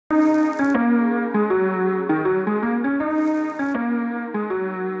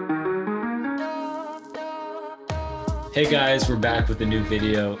Hey guys, we're back with a new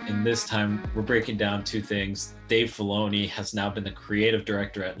video, and this time we're breaking down two things. Dave Filoni has now been the creative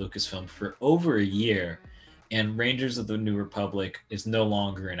director at Lucasfilm for over a year, and Rangers of the New Republic is no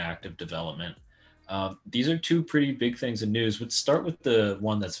longer in active development. These are two pretty big things in news. Let's start with the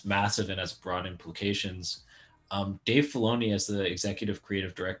one that's massive and has broad implications. Dave Filoni as the executive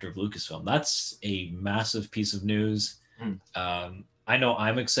creative director of Lucasfilm. That's a massive piece of news. Mm. I know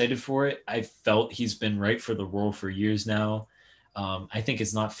I'm excited for it. I felt he's been right for the role for years now. I think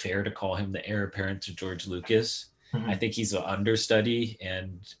it's not fair to call him the heir apparent to George Lucas. I Mhm. think he's an understudy,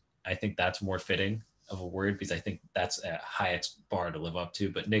 and I think that's more fitting of a word because I think that's a high bar to live up to.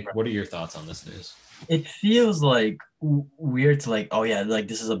 But Nick, what are your thoughts on this news? It feels like weird to like, oh yeah, like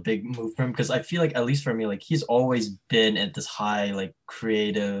this is a big move for him because I feel like at least for me, like he's always been at this high like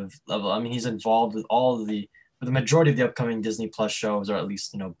creative level. I mean, he's involved with all of with the majority of the upcoming Disney Plus shows, or at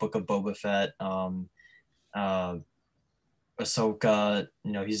least Book of Boba Fett, uh, Ahsoka.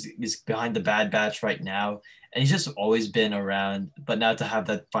 He's behind the Bad Batch right now, and he's just always been around. But now to have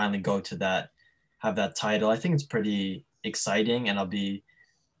that finally go to have that title, I think it's pretty exciting, and I'll be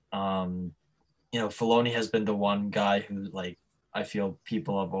um Filoni has been the one guy who like I feel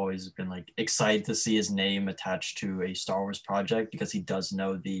people have always been like excited to see his name attached to a Star Wars project because he does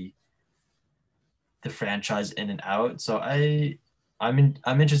know the franchise in and out. So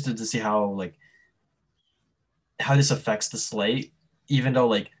I'm interested to see how this affects the slate, even though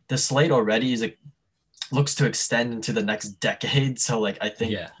like the slate already is like looks to extend into the next decade. So like I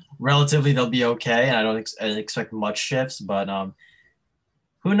think Yeah, relatively they'll be okay, and I don't expect much shifts, but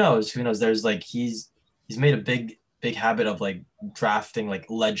who knows? Who knows? There's like he's made a big habit of like drafting like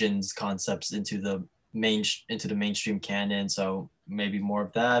legends concepts into the mainstream canon. So maybe more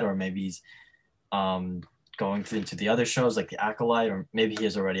of that, or maybe he's um going into the other shows like the Acolyte, or maybe he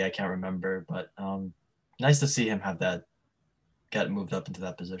is already. I can't remember, but nice to see him have that get moved up into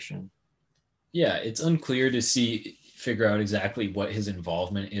that position. yeah, it's unclear to see figure out exactly what his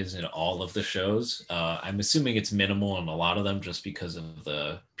involvement is in all of the shows. I'm assuming it's minimal in a lot of them just because of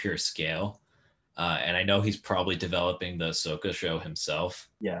the pure scale. And I know he's probably developing the Ahsoka show himself.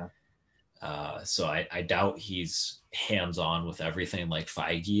 Yeah. So I doubt he's hands on with everything like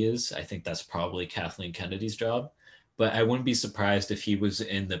Feige is. I think that's probably Kathleen Kennedy's job. But I wouldn't be surprised if he was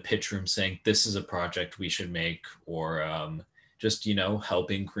in the pitch room saying, this is a project we should make, or just,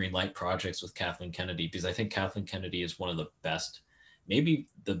 helping greenlight projects with Kathleen Kennedy, because I think Kathleen Kennedy is one of the best, maybe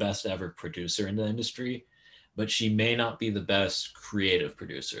the best ever producer in the industry, but she may not be the best creative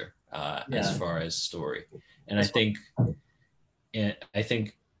producer as Yeah. far as story. And I That's what. think, and I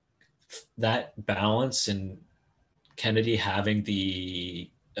think that balance and Kennedy having the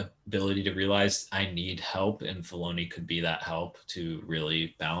ability to realize I need help and Filoni could be that help to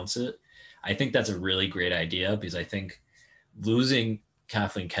really balance it. I think that's a really great idea because I think losing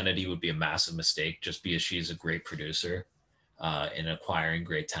Kathleen Kennedy would be a massive mistake just because she's a great producer in acquiring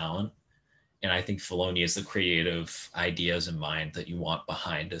great talent. And I think Filoni is the creative ideas in mind that you want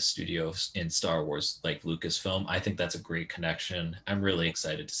behind a studio in Star Wars like Lucasfilm. I think that's a great connection. I'm really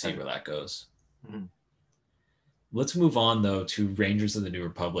excited to see where that goes. Mhm. Let's move on though to Rangers of the New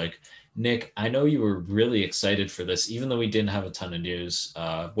Republic. Nick, I know you were really excited for this, even though we didn't have a ton of news.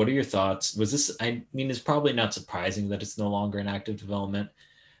 What are your thoughts? Was this? I mean, it's probably not surprising that it's no longer in active development,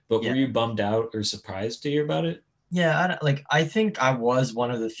 but Yeah. were you bummed out or surprised to hear about it? Yeah, like I think I was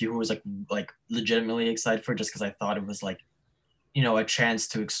one of the few who was like legitimately excited for it just because I thought it was like a chance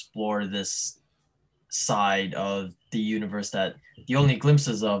to explore this side of the universe that the only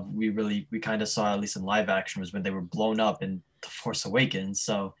glimpses of we kind of saw at least in live action was when they were blown up in The Force Awakens.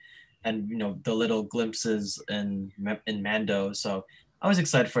 So, and the little glimpses in Mando. So I was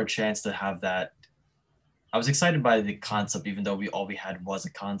excited for a chance to have that. I was excited by the concept, even though we had was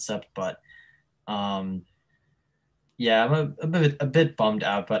a concept. But um, yeah, I'm a bit bummed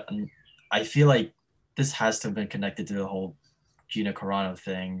out. But I feel like this has to have been connected to the whole Gina Carano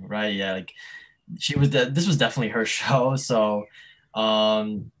thing, right? Yeah, like this was definitely her show. So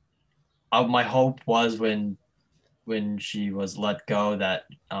um my hope was when she was let go that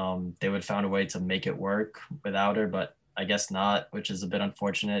they would found a way to make it work without her, but I guess not, which is a bit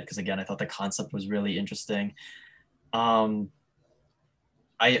unfortunate because again I thought the concept was really interesting. um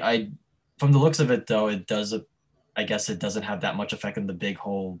I from the looks of it though, it does I guess it doesn't have that much effect on the big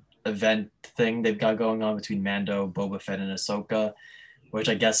whole event thing they've got going on between Mando, Boba Fett, and Ahsoka, which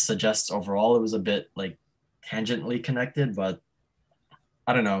I guess suggests overall it was a bit like tangentially connected, but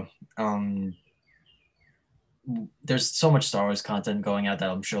I don't know. There's so much Star Wars content going out that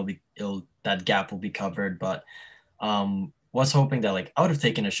I'm sure that gap will be covered. But was hoping that like I would have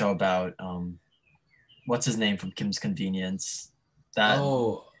taken a show about what's his name from Kim's Convenience. That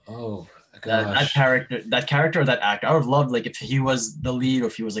Oh that gosh. character or that actor. I would have loved like if he was the lead or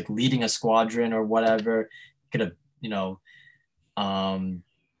if he was like leading a squadron or whatever. Could have, you know, um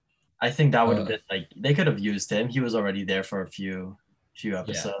I think that would have Uh, been like they could have used him. He was already there for a few yeah.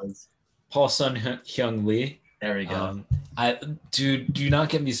 episodes. Paul Sun Hyung Lee. There we go. Um, I dude, do not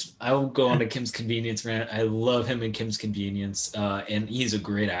get me. I will go on to Kim's Convenience, man. I love him in Kim's Convenience, and he's a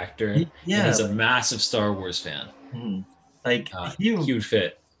great actor, and Yeah, he's a massive Star Wars fan. mhm. Like you Huge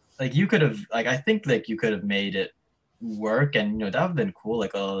fit. like you could have like I think like you could have made it work and that would have been cool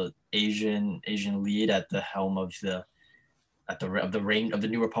like a Asian lead at the helm of the range of the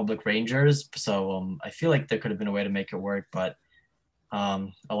New Republic Rangers. So I feel like there could have been a way to make it work, but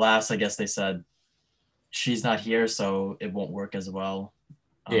alas, I guess they said she's not here, so it won't work as well.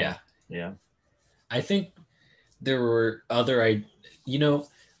 Yeah, Yeah, I think there were other you know,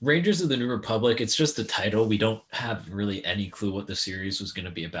 Rangers of the New Republic. It's just the title. We don't have really any clue what the series was going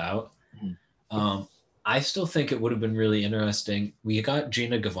to be about. mhm. Um, I still think it would have been really interesting. We got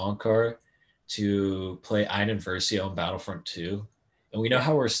Gina Gavankar to play Iden Versio in Battlefront 2, and we know Yeah.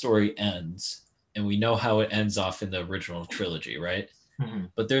 how her story ends, and we know how it ends off in the original trilogy, right?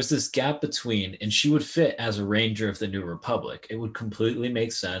 Mhm. But there's this gap between, and she would fit as a Ranger of the New Republic. It would completely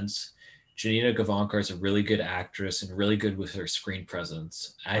make sense. Janina Gavankar is a really good actress and really good with her screen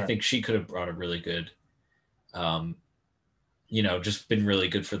presence. I Right. think she could have brought a really good, um, just been really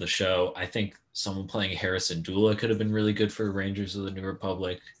good for the show. I think someone playing Harrison Dula could have been really good for Rangers of the New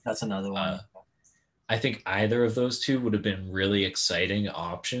Republic. That's another Uh, one. I think either of those two would have been really exciting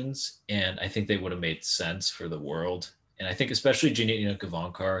options, and I think they would have made sense for the world. And I think especially Janina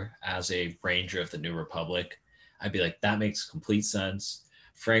Gavankar as a Ranger of the New Republic, I'd be like, that makes complete sense.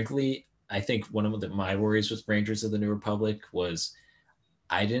 Frankly, I think one of my worries with Rangers of the New Republic was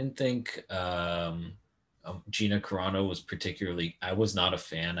I didn't think Gina Carano was particularly. I was not a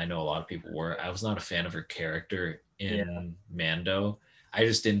fan. I know a lot of people were. I was not a fan of her character Yeah. in Mando. I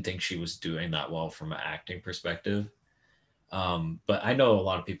just didn't think she was doing that well from an acting perspective. But I know a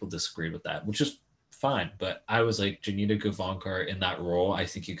lot of people disagreed with that, which is fine. But I was like, Janita Gavankar in that role, I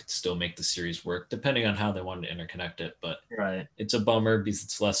think you could still make the series work, depending on how they wanted to interconnect it. But Right. it's a bummer because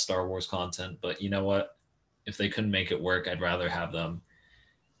it's less Star Wars content. But you know what? If they couldn't make it work, I'd rather have them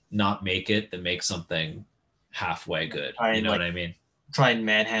not make it than make something halfway good. Try You and know what like I mean? try and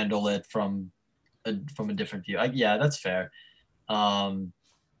manhandle it from a different view. Yeah, that's fair. Um,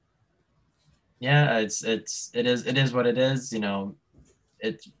 yeah, it is what it is.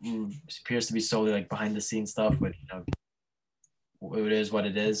 It appears to be solely like behind the scenes stuff, which it is what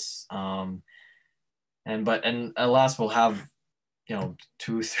it is. And alas, we'll have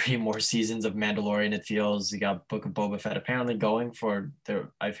 2 3 more seasons of Mandalorian. It feels you got Book of Boba Fett apparently going for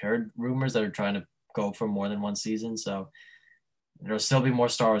there. I've heard rumors that are trying to go for more than one season, so there'll still be more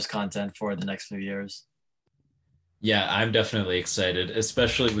Star Wars content for the next few years. Yeah, I'm definitely excited,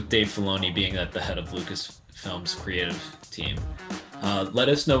 especially with Dave Filoni being at the head of Lucasfilm's creative team. Let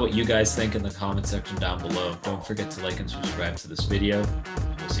us know what you guys think in the comment section down below. Don't forget to like and subscribe to this video.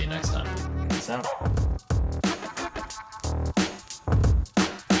 We'll see you next time. Peace out.